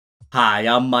Hi,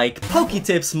 I'm Mike,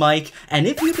 PokeTips Mike, and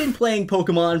if you've been playing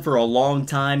Pokemon for a long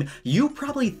time, you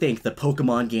probably think the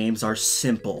Pokemon games are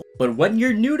simple. But when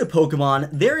you're new to Pokemon,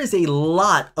 there is a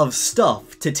lot of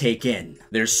stuff to take in.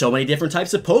 There's so many different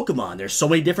types of Pokemon, there's so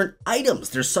many different items,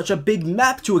 there's such a big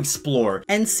map to explore,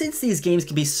 and since these games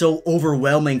can be so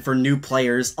overwhelming for new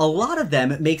players, a lot of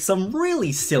them make some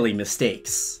really silly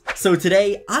mistakes. So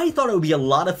today, I thought it would be a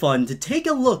lot of fun to take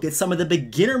a look at some of the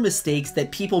beginner mistakes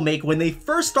that people make when they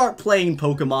first start playing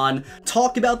Pokemon,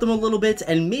 talk about them a little bit,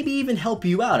 and maybe even help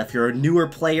you out if you're a newer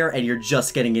player and you're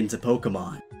just getting into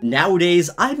Pokemon. Nowadays,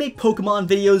 I make Pokemon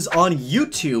videos on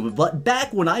YouTube, but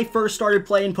back when I first started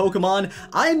playing Pokemon,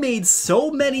 I made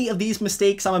so many of these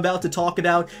mistakes I'm about to talk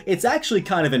about, it's actually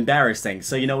kind of embarrassing,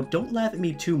 so don't laugh at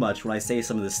me too much when I say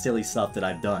some of the silly stuff that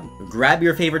I've done. Grab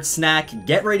your favorite snack,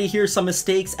 get ready to hear some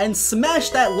mistakes, and smash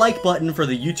that like button for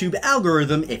the YouTube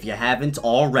algorithm if you haven't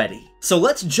already. So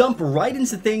let's jump right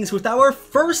into things with our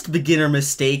first beginner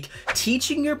mistake,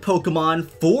 teaching your Pokemon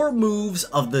 4 moves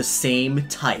of the same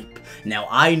type. Now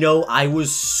I know I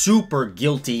was super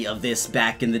guilty of this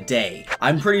back in the day.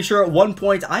 I'm pretty sure at one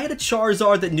point I had a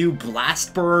Charizard that knew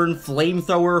Blast Burn,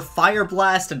 Flamethrower, Fire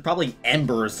Blast, and probably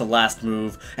Ember as the last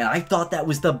move, and I thought that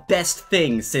was the best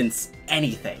thing since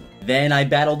anything. Then I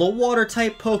battled a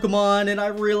Water-type Pokemon and I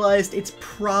realized it's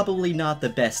probably not the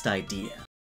best idea.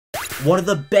 One of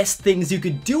the best things you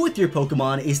could do with your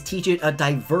Pokemon is teach it a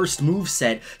diverse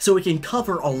moveset so it can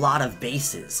cover a lot of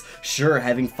bases. Sure,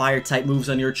 having Fire-type moves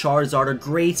on your Charizard are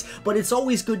great, but it's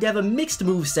always good to have a mixed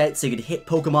moveset so you can hit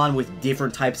Pokemon with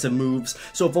different types of moves,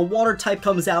 so if a Water-type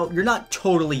comes out, you're not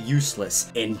totally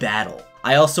useless in battle.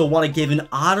 I also want to give an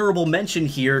honorable mention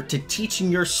here to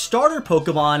teaching your starter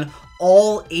Pokemon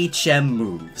all HM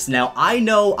moves. Now, I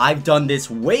know I've done this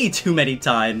way too many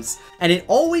times, and it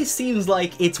always seems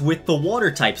like it's with the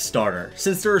Water-type starter.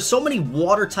 Since there are so many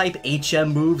Water-type HM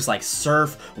moves like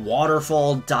Surf,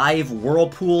 Waterfall, Dive,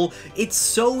 Whirlpool, it's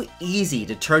so easy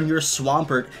to turn your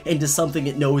Swampert into something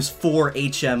that knows 4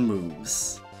 HM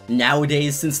moves.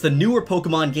 Nowadays, since the newer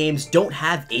Pokemon games don't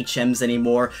have HMs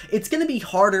anymore, it's gonna be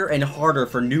harder and harder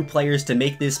for new players to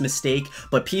make this mistake,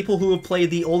 but people who have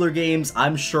played the older games,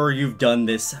 I'm sure you've done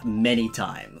this many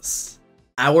times.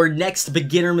 Our next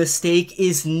beginner mistake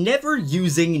is never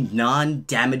using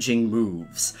non-damaging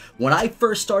moves. When I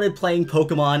first started playing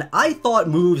Pokemon, I thought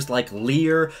moves like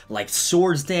Leer, like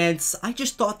Swords Dance, I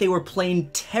just thought they were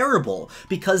plain terrible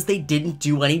because they didn't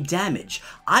do any damage.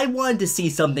 I wanted to see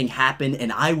something happen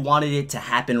and I wanted it to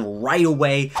happen right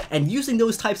away, and using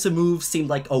those types of moves seemed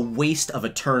like a waste of a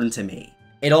turn to me.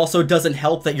 It also doesn't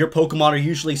help that your Pokemon are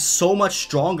usually so much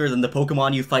stronger than the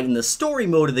Pokemon you fight in the story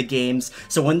mode of the games,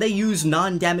 so when they use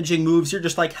non-damaging moves, you're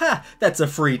just like, ha, that's a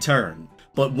free turn.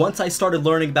 But once I started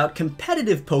learning about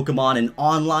competitive Pokemon and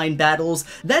online battles,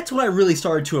 that's when I really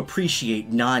started to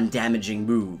appreciate non-damaging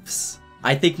moves.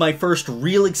 I think my first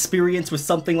real experience with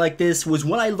something like this was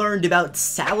when I learned about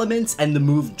Salamence and the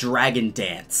move Dragon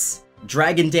Dance.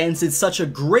 Dragon Dance is such a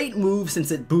great move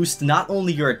since it boosts not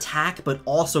only your attack but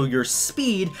also your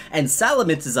speed, and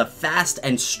Salamence is a fast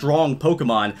and strong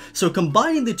Pokemon, so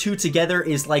combining the two together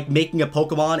is like making a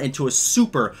Pokemon into a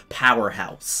super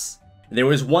powerhouse. There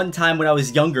was one time when I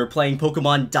was younger playing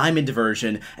Pokemon Diamond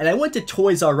version, and I went to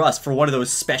Toys R Us for one of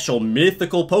those special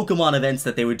mythical Pokemon events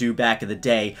that they would do back in the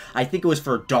day. I think it was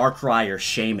for Darkrai or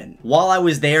Shaman. While I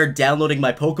was there downloading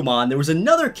my Pokemon, there was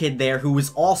another kid there who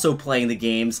was also playing the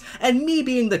games, and me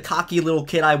being the cocky little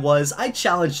kid I was, I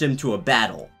challenged him to a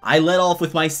battle. I led off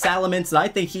with my Salamence, and I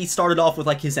think he started off with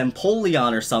like his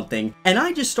Empoleon or something, and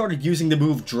I just started using the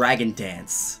move Dragon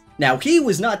Dance. Now, he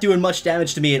was not doing much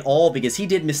damage to me at all because he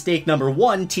did mistake number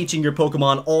 1, teaching your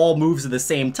Pokemon all moves of the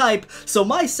same type, so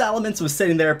my Salamence was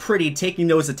sitting there pretty, taking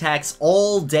those attacks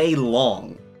all day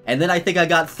long. And then I think I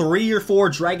got 3 or 4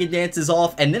 Dragon Dances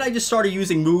off, and then I just started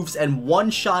using moves and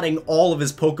one-shotting all of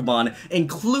his Pokemon,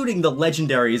 including the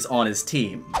legendaries on his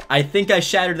team. I think I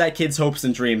shattered that kid's hopes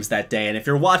and dreams that day, and if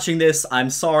you're watching this,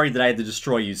 I'm sorry that I had to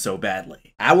destroy you so badly.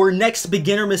 Our next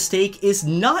beginner mistake is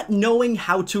not knowing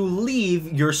how to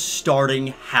leave your starting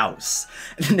house.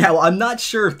 Now, I'm not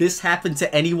sure if this happened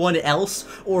to anyone else,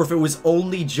 or if it was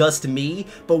only just me,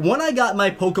 but when I got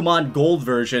my Pokemon Gold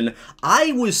version,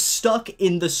 I was stuck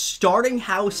in the starting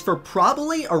house for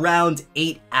probably around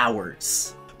 8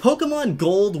 hours. Pokemon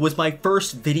Gold was my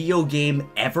first video game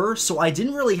ever, so I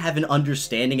didn't really have an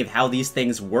understanding of how these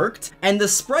things worked, and the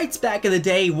sprites back in the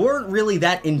day weren't really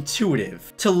that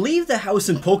intuitive. To leave the house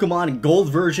in Pokemon Gold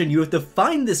version, you have to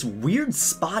find this weird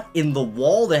spot in the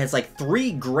wall that has like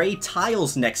 3 gray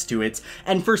tiles next to it,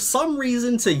 and for some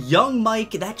reason to young Mike,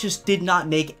 that just did not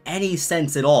make any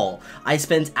sense at all. I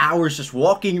spent hours just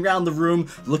walking around the room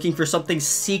looking for something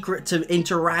secret to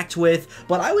interact with,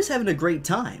 but I was having a great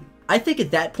time. I think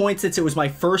at that point, since it was my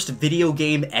first video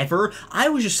game ever, I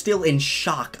was just still in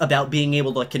shock about being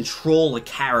able to control a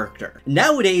character.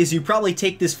 Nowadays, you probably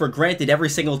take this for granted every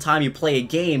single time you play a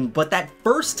game, but that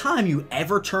first time you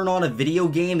ever turn on a video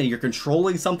game and you're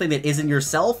controlling something that isn't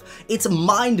yourself, it's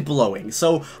mind-blowing.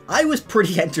 So I was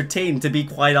pretty entertained, to be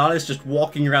quite honest, just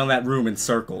walking around that room in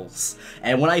circles.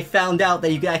 And when I found out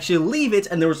that you could actually leave it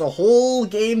and there was a whole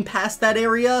game past that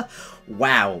area,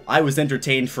 wow, I was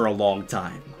entertained for a long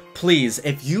time. Please,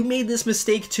 if you made this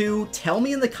mistake too, tell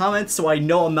me in the comments so I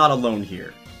know I'm not alone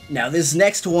here. Now this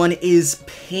next one is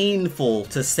painful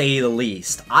to say the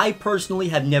least. I personally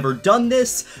have never done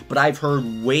this, but I've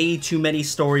heard way too many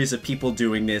stories of people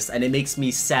doing this, and it makes me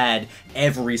sad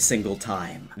every single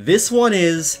time. This one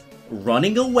is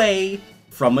running away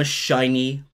from a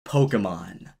shiny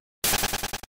Pokemon.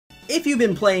 If you've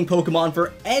been playing Pokemon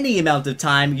for any amount of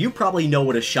time, you probably know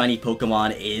what a shiny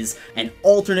Pokemon is, an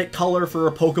alternate color for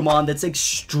a Pokemon that's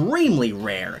extremely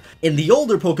rare. In the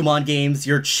older Pokemon games,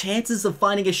 your chances of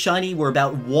finding a shiny were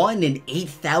about 1 in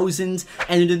 8,000,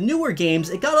 and in the newer games,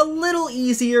 it got a little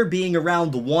easier, being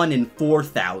around 1 in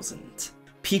 4,000.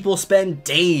 People spend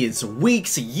days,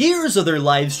 weeks, years of their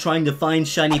lives trying to find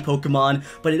shiny Pokemon,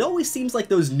 but it always seems like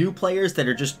those new players that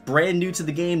are just brand new to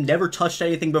the game, never touched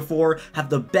anything before,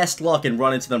 have the best luck and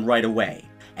run into them right away.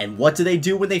 And what do they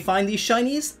do when they find these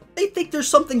shinies? They think there's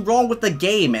something wrong with the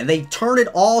game, and they turn it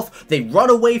off, they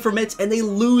run away from it, and they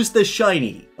lose the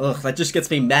shiny. Ugh, that just gets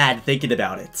me mad thinking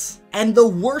about it. And the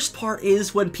worst part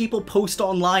is when people post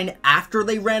online after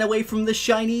they ran away from the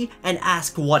shiny and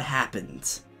ask what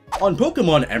happened. On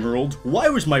Pokemon Emerald, why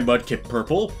was my Mudkip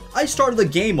purple? I started the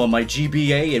game on my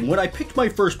GBA, and when I picked my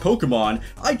first Pokemon,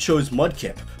 I chose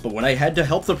Mudkip. But when I had to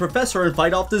help the professor and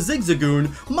fight off the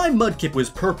Zigzagoon, my Mudkip was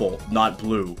purple, not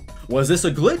blue. Was this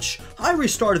a glitch? I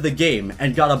restarted the game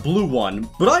and got a blue one,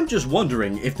 but I'm just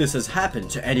wondering if this has happened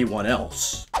to anyone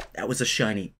else. That was a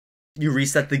shiny. You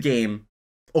reset the game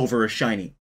over a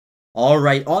shiny.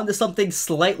 Alright, on to something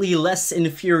slightly less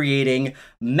infuriating,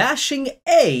 mashing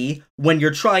A when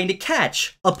you're trying to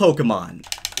catch a Pokemon.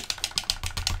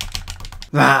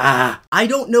 I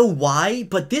don't know why,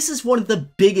 but this is one of the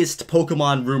biggest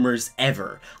Pokemon rumors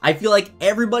ever. I feel like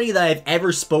everybody that I've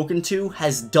ever spoken to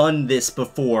has done this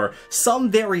before.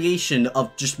 Some variation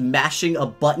of just mashing a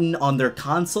button on their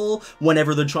console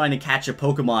whenever they're trying to catch a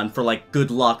Pokemon for like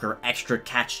good luck or extra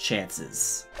catch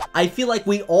chances. I feel like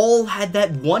we all had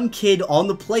that one kid on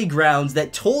the playgrounds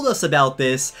that told us about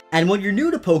this, and when you're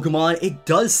new to Pokemon, it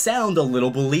does sound a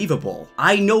little believable.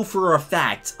 I know for a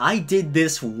fact, I did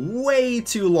this way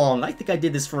too long. I think I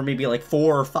did this for maybe like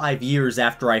 4 or 5 years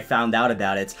after I found out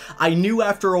about it. I knew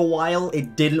after a while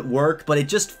it didn't work, but it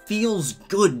just feels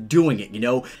good doing it, you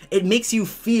know? It makes you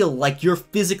feel like you're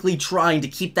physically trying to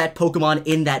keep that Pokemon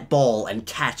in that ball and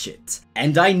catch it.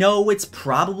 And I know it's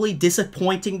probably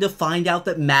disappointing to find out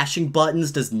that mashing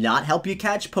buttons does not help you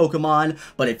catch Pokemon,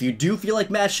 but if you do feel like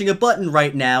mashing a button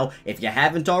right now, if you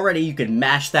haven't already, you can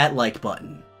mash that like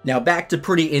button. Now back to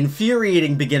pretty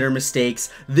infuriating beginner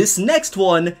mistakes, this next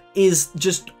one is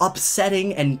just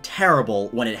upsetting and terrible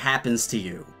when it happens to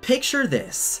you. Picture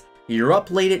this. You're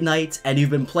up late at night, and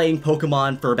you've been playing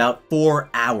Pokemon for about 4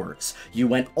 hours. You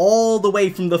went all the way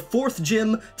from the 4th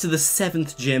gym to the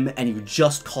 7th gym, and you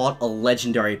just caught a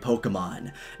legendary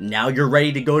Pokemon. Now you're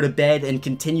ready to go to bed and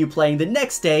continue playing the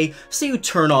next day, so you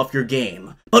turn off your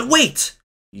game. But wait!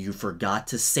 You forgot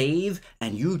to save,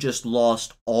 and you just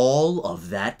lost all of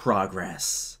that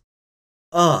progress.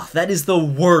 Ugh, that is the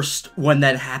worst when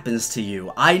that happens to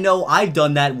you. I know I've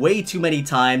done that way too many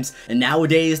times, and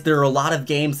nowadays there are a lot of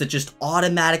games that just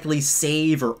automatically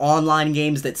save, or online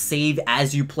games that save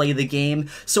as you play the game,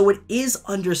 so it is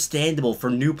understandable for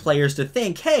new players to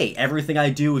think, hey, everything I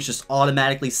do is just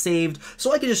automatically saved,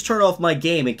 so I can just turn off my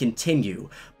game and continue.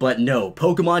 But no,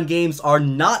 Pokemon games are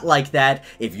not like that.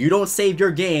 If you don't save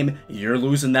your game, you're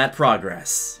losing that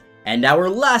progress. And our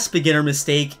last beginner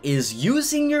mistake is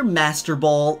using your Master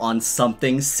Ball on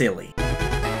something silly.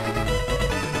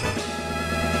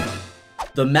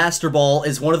 The Master Ball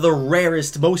is one of the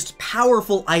rarest, most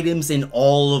powerful items in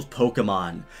all of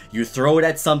Pokemon. You throw it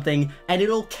at something, and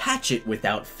it'll catch it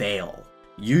without fail.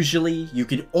 Usually, you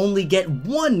could only get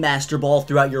one Master Ball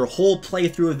throughout your whole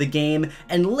playthrough of the game,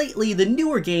 and lately the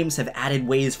newer games have added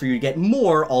ways for you to get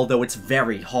more, although it's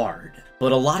very hard.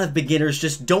 But a lot of beginners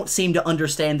just don't seem to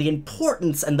understand the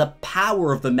importance and the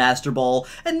power of the Master Ball,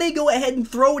 and they go ahead and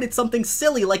throw it at something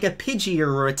silly like a Pidgey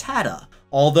or a Tata.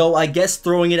 Although, I guess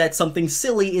throwing it at something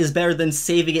silly is better than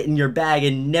saving it in your bag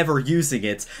and never using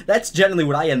it. That's generally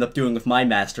what I end up doing with my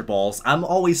Master Balls. I'm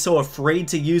always so afraid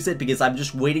to use it because I'm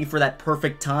just waiting for that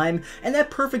perfect time, and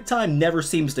that perfect time never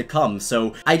seems to come,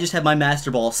 so I just have my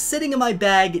Master Ball sitting in my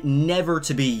bag, never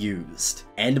to be used.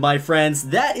 And my friends,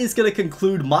 that is going to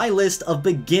conclude my list of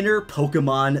beginner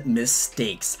Pokemon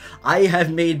mistakes. I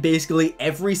have made basically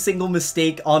every single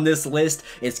mistake on this list.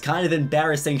 It's kind of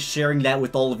embarrassing sharing that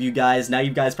with all of you guys. Now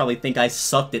you guys probably think I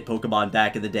sucked at Pokemon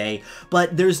back in the day,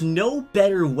 but there's no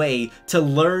better way to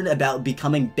learn about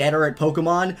becoming better at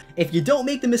Pokemon. If you don't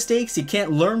make the mistakes, you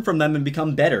can't learn from them and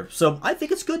become better. So I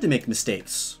think it's good to make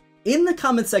mistakes. In the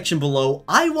comment section below,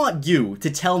 I want you to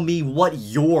tell me what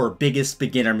your biggest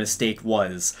beginner mistake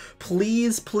was.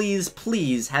 Please, please,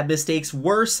 please have mistakes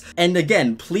worse. And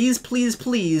again, please, please,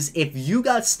 please, if you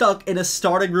got stuck in a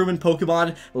starting room in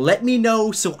Pokemon, let me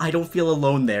know so I don't feel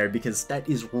alone there, because that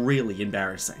is really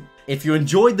embarrassing. If you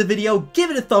enjoyed the video,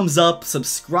 give it a thumbs up,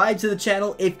 subscribe to the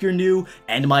channel if you're new,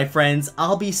 and my friends,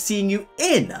 I'll be seeing you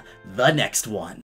in the next one.